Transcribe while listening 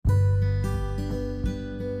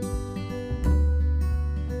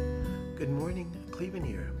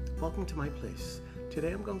welcome to my place.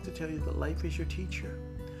 Today I'm going to tell you that life is your teacher.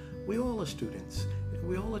 We all are students, and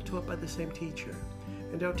we all are taught by the same teacher.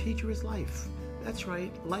 And our teacher is life. That's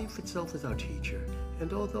right, life itself is our teacher.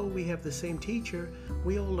 And although we have the same teacher,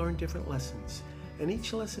 we all learn different lessons. And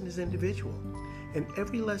each lesson is individual. And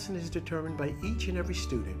every lesson is determined by each and every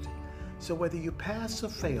student. So whether you pass or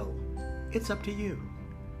fail, it's up to you.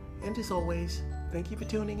 And as always, thank you for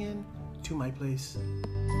tuning in to my place.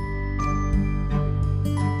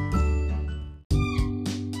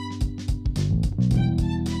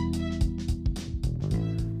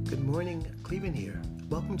 Good morning, Cleveland here.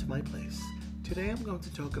 Welcome to my place. Today I'm going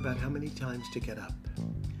to talk about how many times to get up.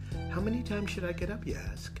 How many times should I get up, you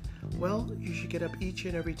ask? Well, you should get up each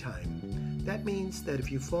and every time. That means that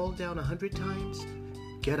if you fall down 100 times,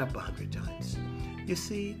 get up 100 times. You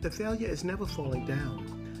see, the failure is never falling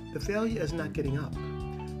down. The failure is not getting up.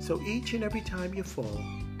 So each and every time you fall,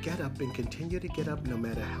 get up and continue to get up no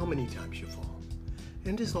matter how many times you fall.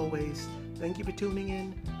 And as always, thank you for tuning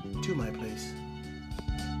in to my place.